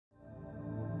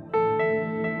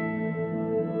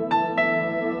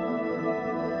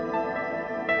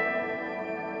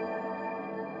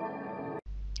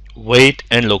Weight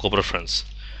and local preference.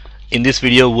 In this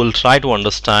video we'll try to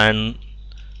understand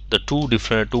the two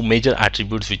major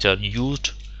attributes which are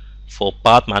used for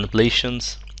path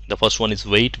manipulations. The first one is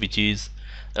weight, which is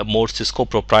a more Cisco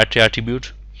proprietary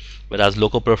attribute, whereas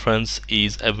local preference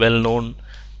is a well-known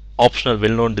optional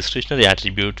well-known discretionary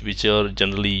attribute which are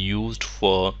generally used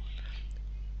for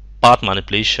path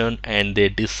manipulation, and they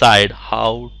decide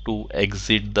how to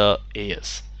exit the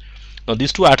AS. Now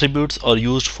these two attributes are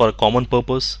used for a common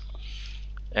purpose,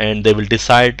 and they will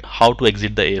decide how to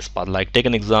exit the AS path. Like, take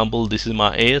an example, this is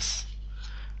my AS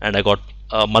and I got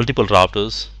multiple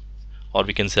routers, or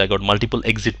we can say I got multiple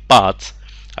exit paths.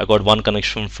 I got one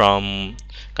connection from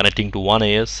connecting to one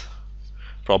AS,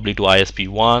 probably to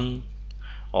ISP1,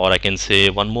 or I can say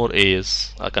one more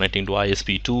AS connecting to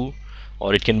ISP2,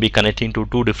 or it can be connecting to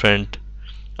two different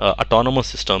autonomous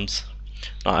systems.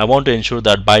 Now I want to ensure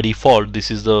that by default this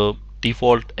is the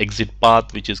default exit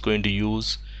path which is going to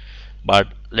use, but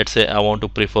let's say I want to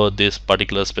prefer this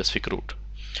particular specific route.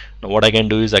 Now what I can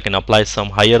do is I can apply some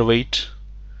higher weight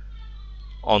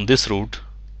on this route,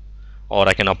 or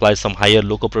I can apply some higher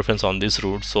local preference on this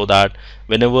route, so that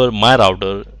whenever my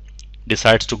router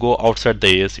decides to go outside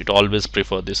the AS, it always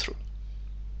prefers this route.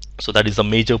 So that is the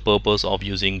major purpose of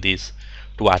using these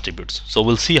two attributes. So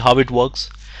we'll see how it works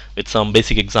with some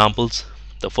basic examples.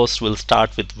 The first we'll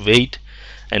start with weight,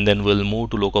 and then we'll move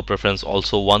to local preference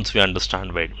also once we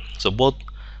understand weight. So both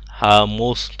have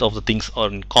most of the things are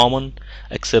in common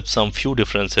except some few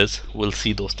differences. We'll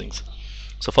see those things.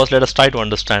 So first let us try to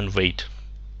understand weight.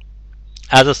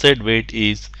 As I said, weight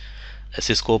is a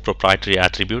Cisco proprietary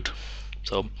attribute.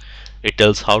 So it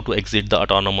tells how to exit the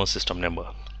autonomous system number.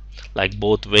 Like,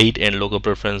 both weight and local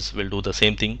preference will do the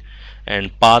same thing,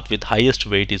 and path with highest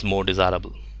weight is more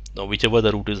desirable. Now whichever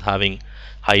the route is having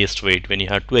highest weight, when you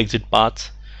have two exit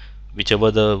paths,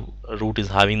 whichever the route is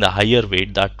having the higher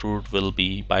weight, that route will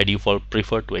be by default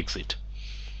preferred to exit.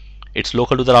 It's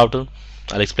local to the router.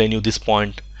 I'll explain you this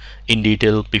point in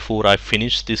detail before I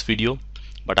finish this video,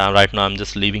 but right now I'm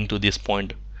just leaving to this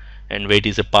point. And weight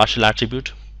is a partial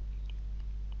attribute,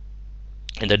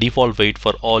 and the default weight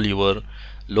for all your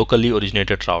locally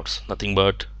originated routes, nothing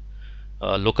but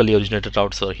locally originated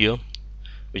routes are here,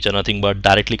 which are nothing but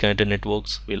directly connected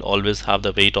networks, will always have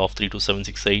the weight of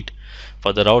 32768.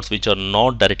 For the routes which are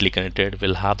not directly connected,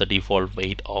 will have the default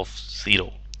weight of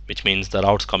 0, which means the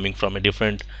routes coming from a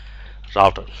different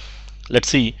router. Let's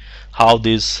see how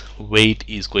this weight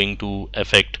is going to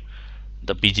affect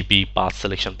the BGP path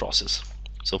selection process.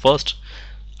 So first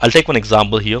I'll take one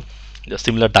example here, the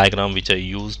similar diagram which I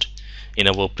used in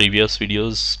our previous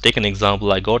videos. Take an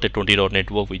example, I got a 20 dot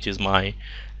network which is my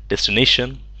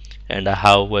destination, and I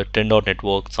have a 10 dot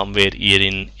network somewhere here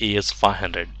in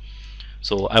AS500.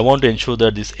 So I want to ensure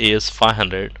that this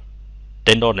AS500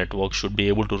 10 dot network should be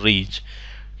able to reach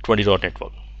 20 dot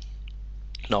network.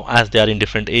 Now as they are in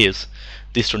different AS,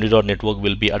 this 20 dot network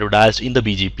will be advertised in the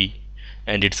BGP,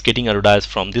 and it's getting advertised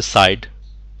from this side.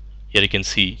 Here you can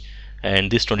see,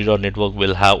 and this 20 dot network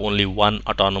will have only one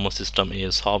autonomous system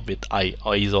AS hop with I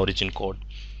is origin code,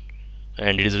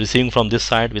 and it is receiving from this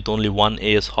side with only one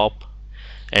AS hop.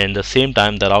 And the same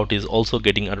time the route is also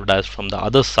getting advertised from the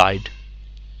other side,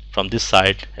 from this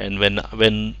side. And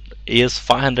when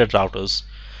AS500 routers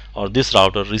or this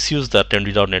router receives the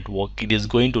 20 dot network, it is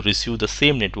going to receive the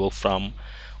same network from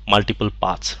multiple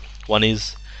paths. One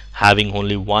is having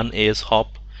only one AS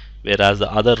hop, whereas the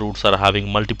other routes are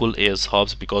having multiple AS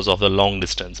hops because of the long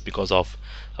distance, because of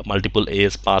multiple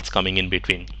AS paths coming in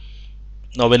between.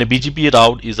 Now when a BGP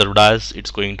route is advertised,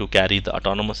 it's going to carry the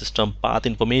autonomous system path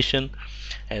information,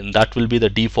 and that will be the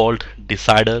default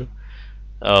decider,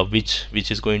 which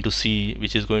is going to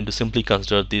simply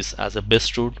consider this as a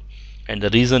best route. And the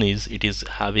reason is it is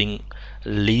having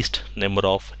least number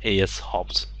of AS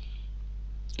hops.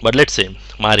 But let's say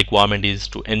my requirement is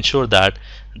to ensure that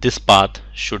this path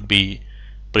should be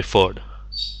preferred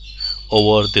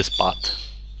over this path.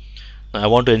 Now I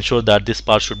want to ensure that this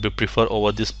path should be preferred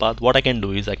over this path. What I can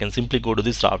do is I can simply go to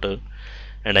this router,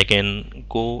 and I can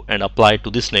go and apply to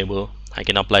this neighbor. I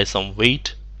can apply some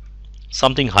weight,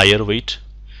 something higher weight,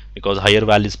 because higher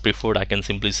value is preferred. I can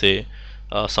simply say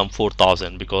some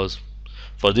 4000, because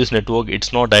for this network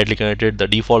it's not directly connected. The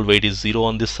default weight is 0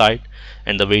 on this side,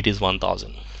 and the weight is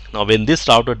 1000. Now when this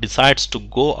router decides to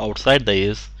go outside the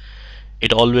AS,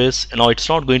 it's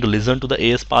not going to listen to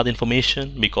the AS path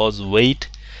information, because weight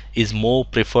is more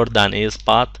preferred than AS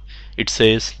path. It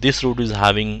says this route is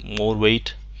having more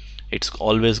weight, it's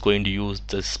always going to use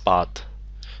this path.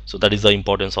 So that is the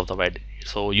importance of the weight.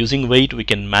 So using weight we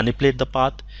can manipulate the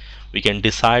path, we can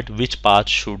decide which path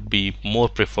should be more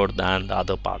preferred than the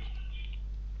other path.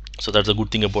 So that's a good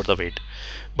thing about the weight.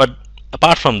 But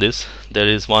apart from this, there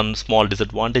is one small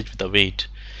disadvantage with the weight.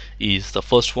 Is the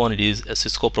first one, it is a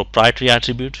Cisco proprietary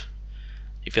attribute.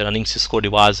 If you're running Cisco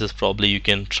devices, probably you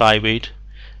can try weight.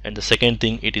 And the second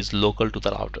thing, it is local to the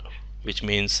router, which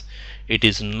means it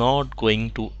is not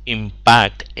going to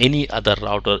impact any other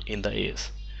router in the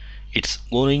AS. It's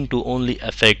going to only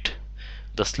affect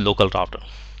this local router.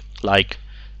 Like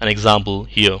an example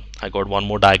here, I got one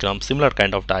more diagram, similar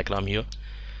kind of diagram here.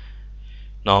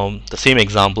 Now the same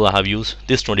example I have used,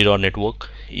 this 20 network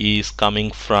is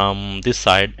coming from this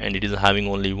side and it is having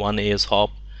only one AS hop,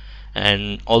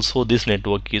 and also this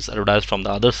network is advertised from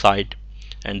the other side,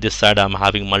 and this side I'm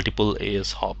having multiple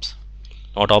AS hops.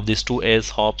 Out of these two AS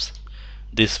hops,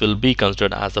 this will be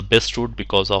considered as the best route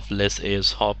because of less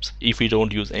AS hops if we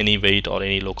don't use any weight or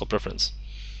any local preference.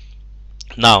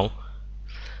 Now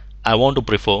I want to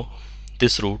prefer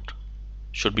this route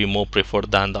should be more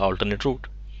preferred than the alternate route.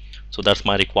 So that's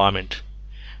my requirement.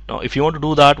 Now if you want to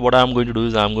do that, what I'm going to do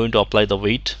is I'm going to apply the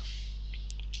weight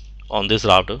on this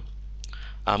router.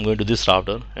 I'm going to this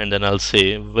router and then I'll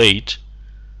say weight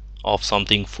of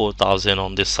something 4000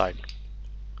 on this side.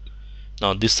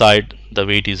 Now this side the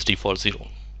weight is default 0.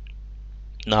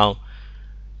 Now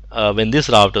when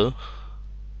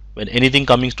anything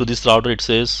coming to this router, it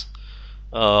says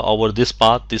over this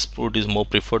path this route is more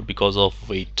preferred because of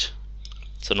weight.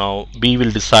 So now B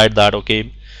will decide that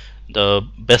okay, the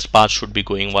best path should be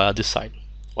going via this side,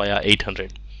 via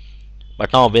 800.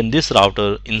 But now when this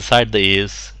router inside the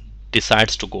AS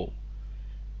decides to go,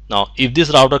 now if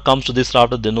this router comes to this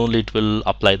router, then only it will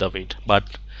apply the weight. But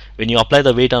when you apply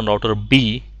the weight on router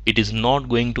B, it is not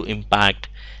going to impact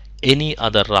any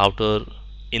other router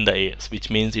in the AS, which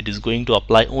means it is going to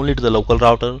apply only to the local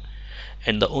router,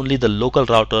 and only the local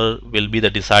router will be the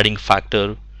deciding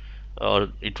factor, or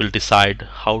it will decide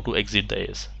how to exit the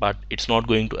AS, but it's not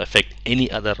going to affect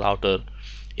any other router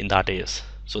in that AS.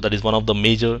 So that is one of the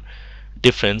major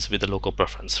difference with the local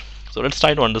preference. So let's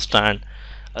try to understand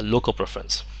a local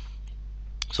preference.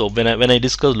 So when I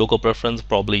discuss local preference,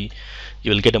 probably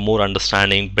you will get a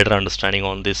better understanding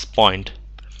on this point.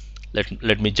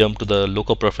 Let me jump to the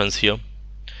local preference here.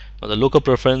 Now the local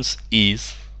preference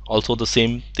is also the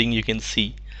same thing. You can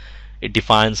see it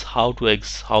defines how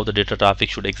the data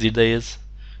traffic should exit the AS,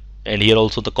 and here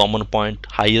also the common point,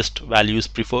 highest value is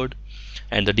preferred,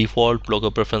 and the default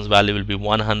local preference value will be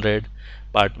 100,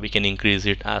 but we can increase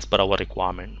it as per our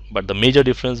requirement. But the major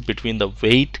difference between the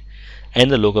weight and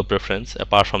the local preference,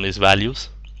 apart from these values,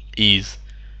 is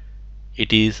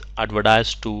it is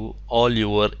advertised to all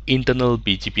your internal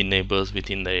BGP neighbors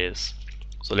within the AS.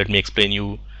 So let me explain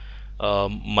you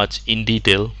much in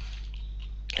detail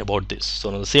about this.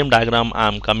 So now the same diagram I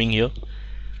am coming here.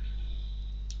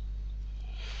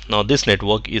 Now this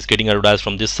network is getting advertised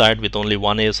from this side with only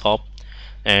one AS hop,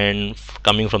 and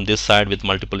coming from this side with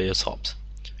multiple AS hops,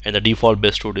 and the default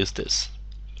best route is this.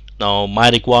 Now my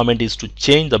requirement is to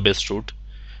change the best route,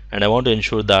 and I want to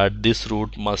ensure that this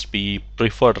route must be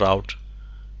preferred route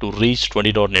to reach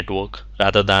 20 network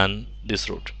rather than this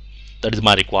route. That is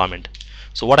my requirement.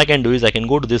 So what I can do is I can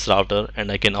go to this router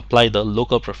and I can apply the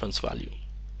local preference value,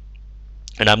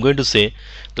 and I'm going to say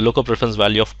the local preference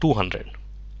value of 200,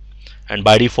 and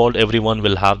by default everyone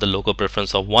will have the local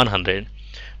preference of 100.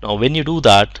 Now when you do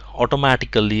that,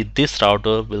 automatically this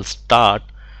router will start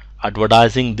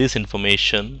advertising this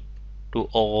information to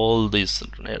all these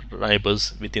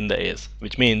neighbors within the AS,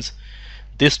 which means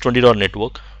this 20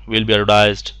 network will be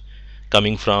advertised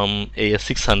coming from AS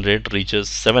 600 reaches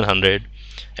 700,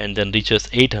 and then reaches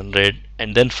 800,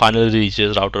 and then finally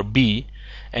reaches router B,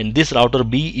 and this router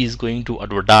B is going to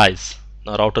advertise.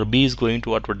 Now router B is going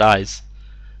to advertise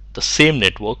the same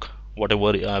network,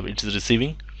 whatever it is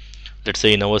receiving. Let's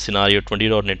say in our scenario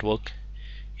 20 network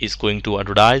is going to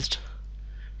advertised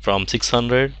from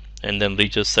 600 and then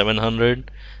reaches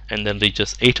 700 and then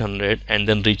reaches 800 and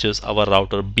then reaches our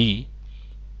router B.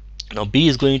 Now B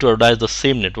is going to advertise the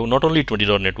same network, not only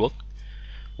 20 network,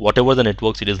 whatever the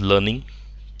networks it is learning,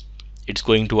 it's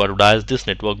going to advertise this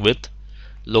network with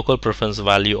local preference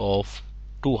value of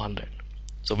 200.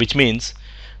 So which means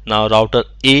now router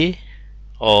A,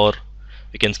 or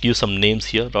we can give some names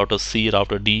here, router C,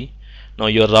 router D. Now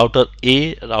your router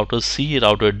A, router C,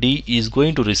 router D is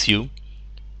going to receive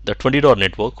the 20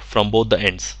 network from both the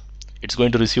ends. It's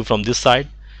going to receive from this side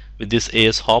with this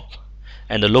AS hop,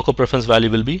 and the local preference value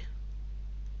will be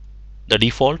the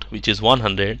default, which is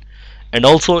 100, and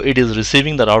also it is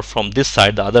receiving the route from this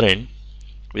side, the other end,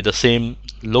 with the same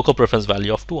local preference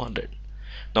value of 200.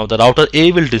 Now the router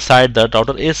A will decide that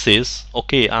router A says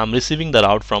okay, I am receiving the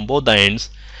route from both the ends,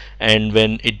 and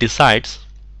when it decides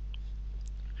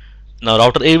Now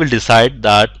router A will decide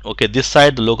that okay, this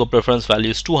side the local preference value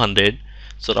is 200,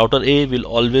 so router A will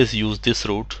always use this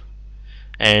route,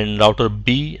 and router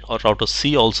B or router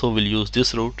C also will use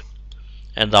this route,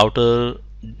 and router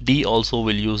D also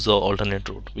will use the alternate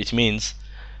route, which means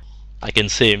I can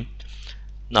say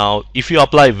now if you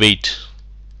apply weight,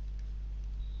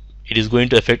 it is going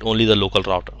to affect only the local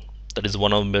router. That is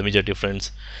one of the major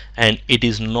difference, and it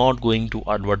is not going to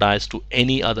advertise to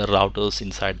any other routers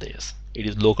inside the AS. It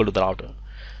is local to the router.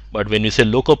 But when you say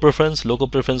local preference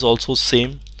also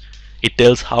same. It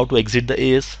tells how to exit the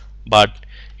AS, but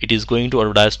it is going to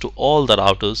advertise to all the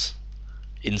routers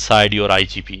inside your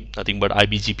IGP, nothing but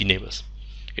IBGP neighbors.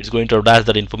 It's going to advertise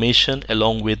that information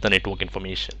along with the network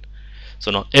information.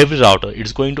 So now every router,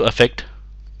 it's going to affect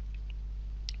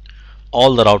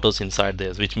all the routers inside the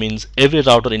AS, which means every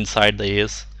router inside the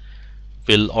AS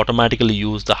will automatically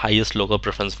use the highest local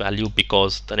preference value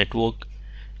because the network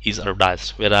is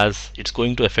advertised, whereas it's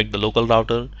going to affect the local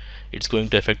router, it's going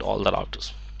to affect all the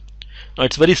routers. Now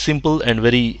it's very simple and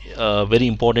very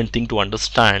important thing to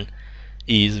understand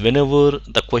is whenever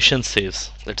the question says,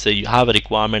 let's say you have a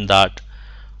requirement that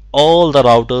all the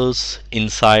routers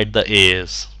inside the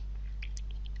AS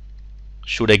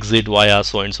should exit via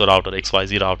so and so router,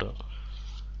 XYZ router.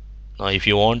 Now if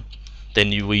you want, then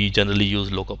we generally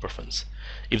use local preference.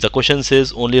 If the question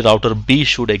says only router B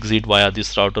should exit via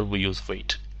this router, we use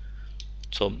weight.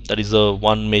 So that is the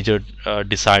one major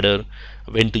decider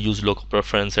when to use local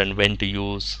preference and when to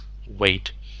use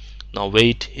weight. Now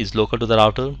weight is local to the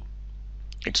router,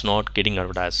 it's not getting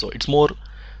advertised, so it's more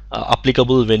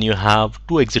applicable when you have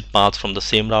two exit paths from the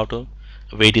same router.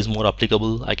 Weight is more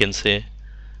applicable, I can say,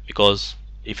 because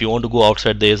if you want to go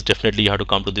outside this, definitely you have to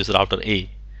come to this router A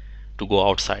to go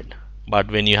outside. But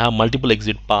when you have multiple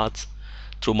exit paths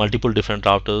through multiple different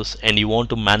routers and you want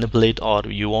to manipulate, or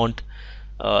you want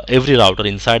every router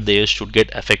inside the AS should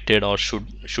get affected or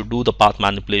should do the path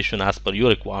manipulation as per your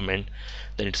requirement,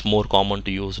 then it's more common to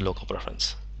use local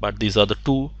preference. But these are the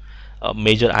two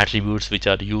major attributes which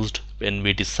are used when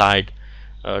we decide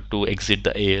to exit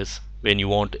the AS when you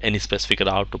want any specific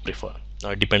route to prefer. Now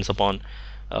it depends upon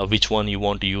which one you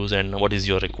want to use and what is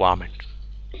your requirement.